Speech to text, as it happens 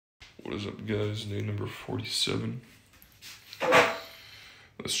What is up, guys? Day number 47.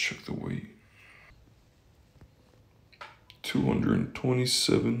 Let's check the weight.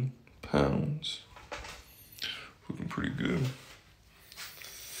 227 pounds. Looking pretty good.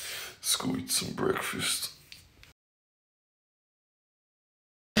 Let's go eat some breakfast.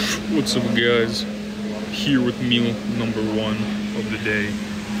 What's up, guys? Here with meal number 1 of the day.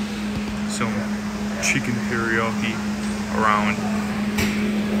 Some chicken teriyaki around.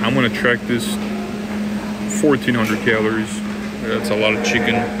 I'm gonna track this 1,400 calories. That's a lot of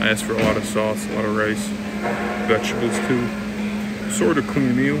chicken. I asked for a lot of sauce, a lot of rice, vegetables too. Sort of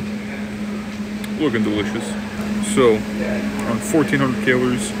clean meal. Looking delicious. So, around 1,400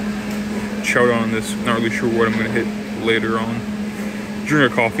 calories. Chow down on this. Not really sure what I'm gonna hit later on.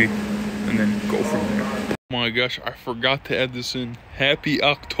 Drink a coffee and then go from there. Oh my gosh, I forgot to add this in. Happy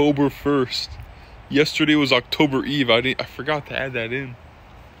October 1st. Yesterday was October Eve. I forgot to add that in.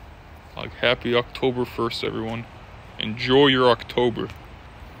 Like, happy October 1st, everyone. Enjoy your October.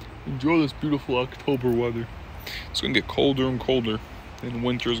 Enjoy this beautiful October weather. It's gonna get colder and colder. And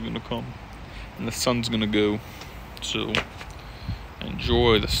winter's gonna come. And the sun's gonna go. So,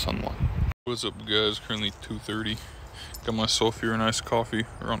 enjoy the sunlight. What's up, guys? Currently 2:30. Got myself here a nice coffee.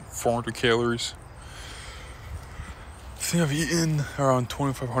 Around 400 calories. I think I've eaten around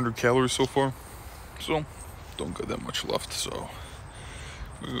 2,500 calories so far. So, don't got that much left, so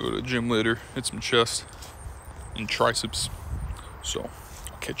I'm gonna go to the gym later, hit some chest and triceps. So,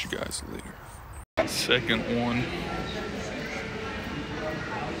 I'll catch you guys later. Second one.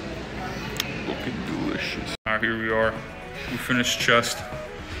 Looking delicious. Alright, here we are. We finished chest.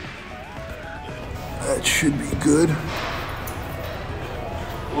 That should be good.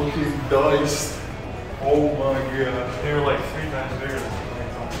 Looking diced. Oh my god. They were like 3 times bigger than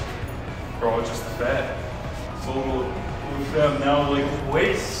Bro, it's just fat. So with them now, like,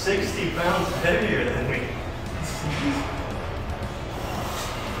 weighs 60 pounds heavier than me.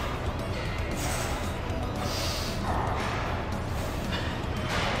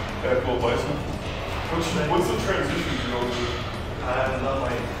 Fat little bison. What's the transition you go through? I'm not my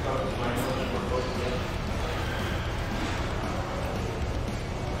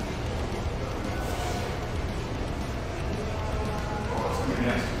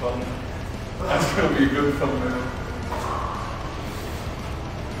Nasty thumbnail. That's gonna be a good thumbnail.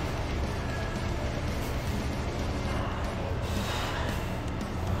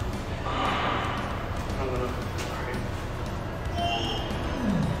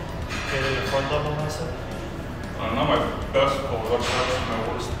 Get in the front double bicep? Not my best pose, that's my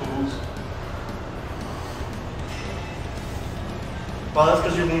worst pose. Well, that's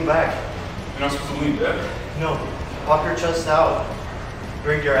because you lean back. You're not supposed to lean back. No, walk your chest out.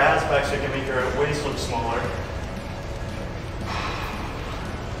 Bring your ass back so you can make your waist look smaller.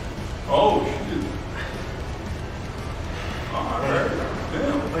 Oh, shit. Alright.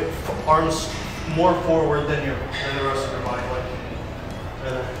 Damn. Wait, arms more forward than the rest of your body, like,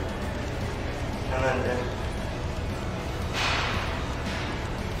 and then.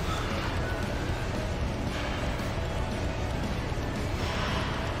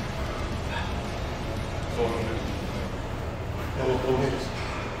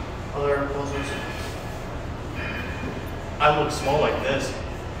 Other poses. I look small like this,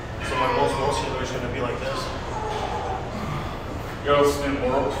 so my most muscular is going to be like this. You gotta stand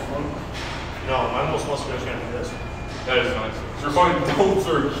more up front. No, my most muscular is going to be this. That is nice. So your fucking delts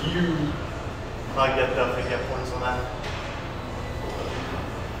are huge. I definitely get points on that.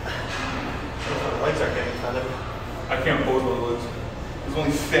 My legs are getting feathered. I can't pose my legs. There's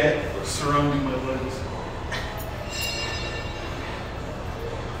only fat surrounding my legs.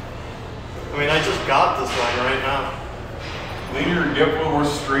 I mean, I just got this line right now. Leaner you get, the more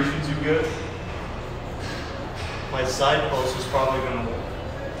striations you get. My side pose is probably going to...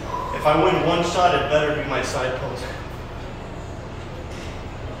 If I win one shot, it better be my side pose.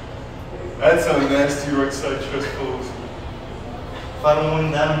 That's a nasty right side chest pose. If I don't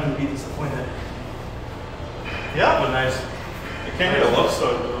win that, I'm going to be disappointed. Yeah, but nice. I can't hit a left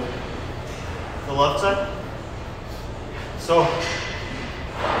side though. The left side? So...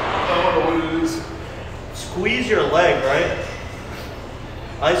 I don't know what it is. Squeeze your leg, right?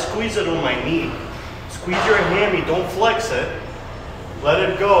 I squeeze it on my knee. Squeeze your hammy, don't flex it. Let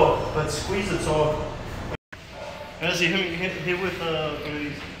it go, but squeeze it so... As you hit with one of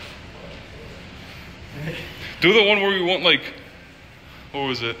these. Do the one where you want, like, what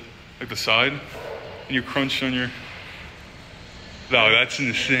was it? Like the side? And you crunch on your... No, that's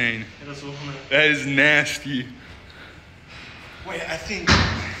insane. That is nasty. Wait, I think...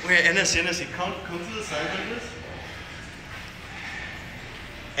 Wait, NS, come to the side like this.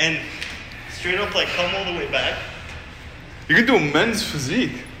 And straight up, like, come all the way back. You can do a men's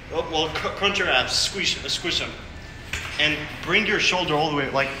physique. Oh, well, crunch your abs, squish them. And bring your shoulder all the way,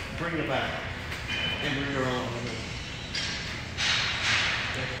 like, bring it back. And bring it around.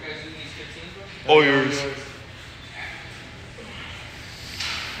 All yours.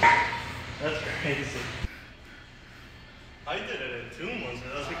 That's crazy. I did it in 2 months,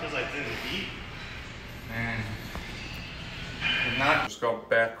 but that's because I didn't eat. Man. Just got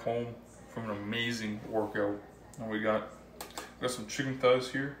back home from an amazing workout. And we got some chicken thighs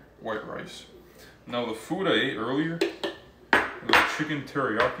here, white rice. Now the food I ate earlier, the chicken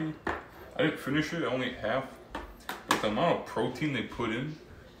teriyaki, I didn't finish it, I only ate half. But the amount of protein they put in,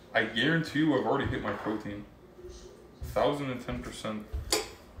 I guarantee you I've already hit my protein. 1,010%.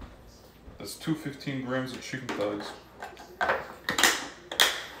 That's 215 grams of chicken thighs.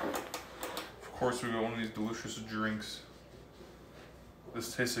 Of course, we got one of these delicious drinks.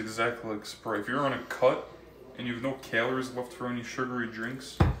 This tastes exactly like Sprite. If you're on a cut and you have no calories left for any sugary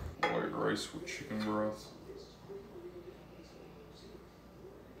drinks, white rice with chicken broth.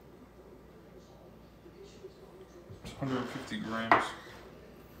 It's 150 grams.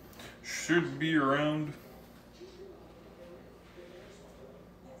 Should be around,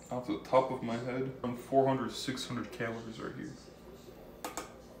 off the top of my head, around 400, 600 calories right here.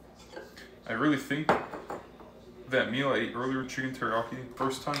 I really think that meal I ate earlier, chicken teriyaki,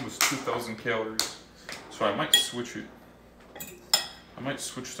 first time was 2,000 calories. So I might switch it. I might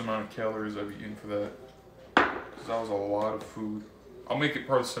switch the amount of calories I've eaten for that. Because that was a lot of food. I'll make it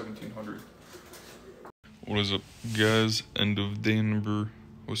probably 1,700. What is up, guys? End of day number,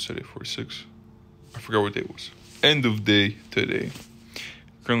 what's today, 46? I forgot what day it was. End of day today.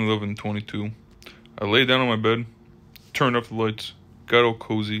 Currently 11:22. I laid down on my bed, turned off the lights, got all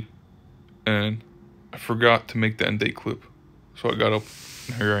cozy, and I forgot to make the end day clip. So I got up,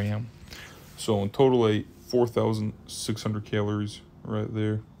 and here I am. So in total, I ate 4,600 calories right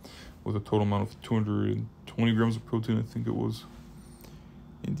there, with a total amount of 220 grams of protein, I think it was.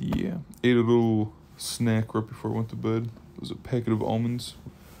 And yeah, ate a little snack right before I went to bed. It was a packet of almonds.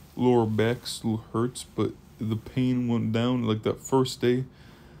 Lower back still hurts, but the pain went down. Like that first day,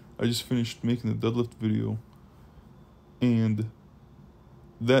 I just finished making the deadlift video, and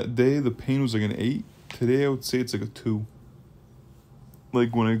that day the pain was like an 8. Today I would say it's like a 2.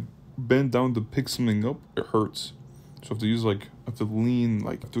 Like when I bend down to pick something up, it hurts. So I have to use I have to lean,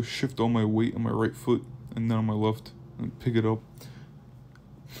 I have to shift all my weight on my right foot and then on my left and pick it up.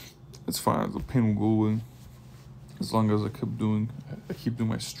 It's fine, the pain will go away. As long as I keep doing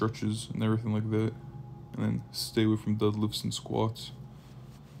my stretches and everything like that. And then stay away from deadlifts and squats.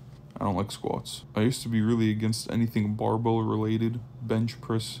 I don't like squats. I used to be really against anything barbell related. Bench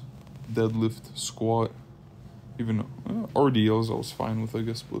press, deadlift, squat. Even RDLs I was fine with, I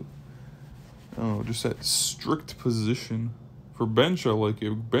guess. But I don't know, just that strict position. For bench, I like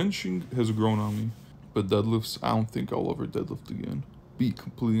it. Benching has grown on me. But deadlifts, I don't think I'll ever deadlift again. Be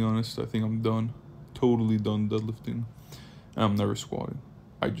completely honest, I think I'm done. Totally done deadlifting. And I'm never squatting.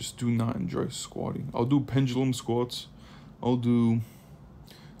 I just do not enjoy squatting. I'll do pendulum squats. I'll do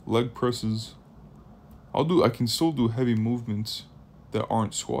leg presses. I can still do heavy movements that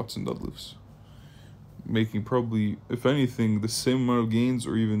aren't squats and deadlifts. Making probably, if anything, the same amount of gains,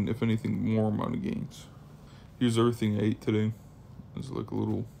 or even, if anything, more amount of gains. Here's everything I ate today. There's like a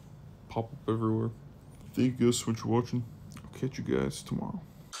little pop-up everywhere. Thank you guys so much for watching. I'll catch you guys tomorrow.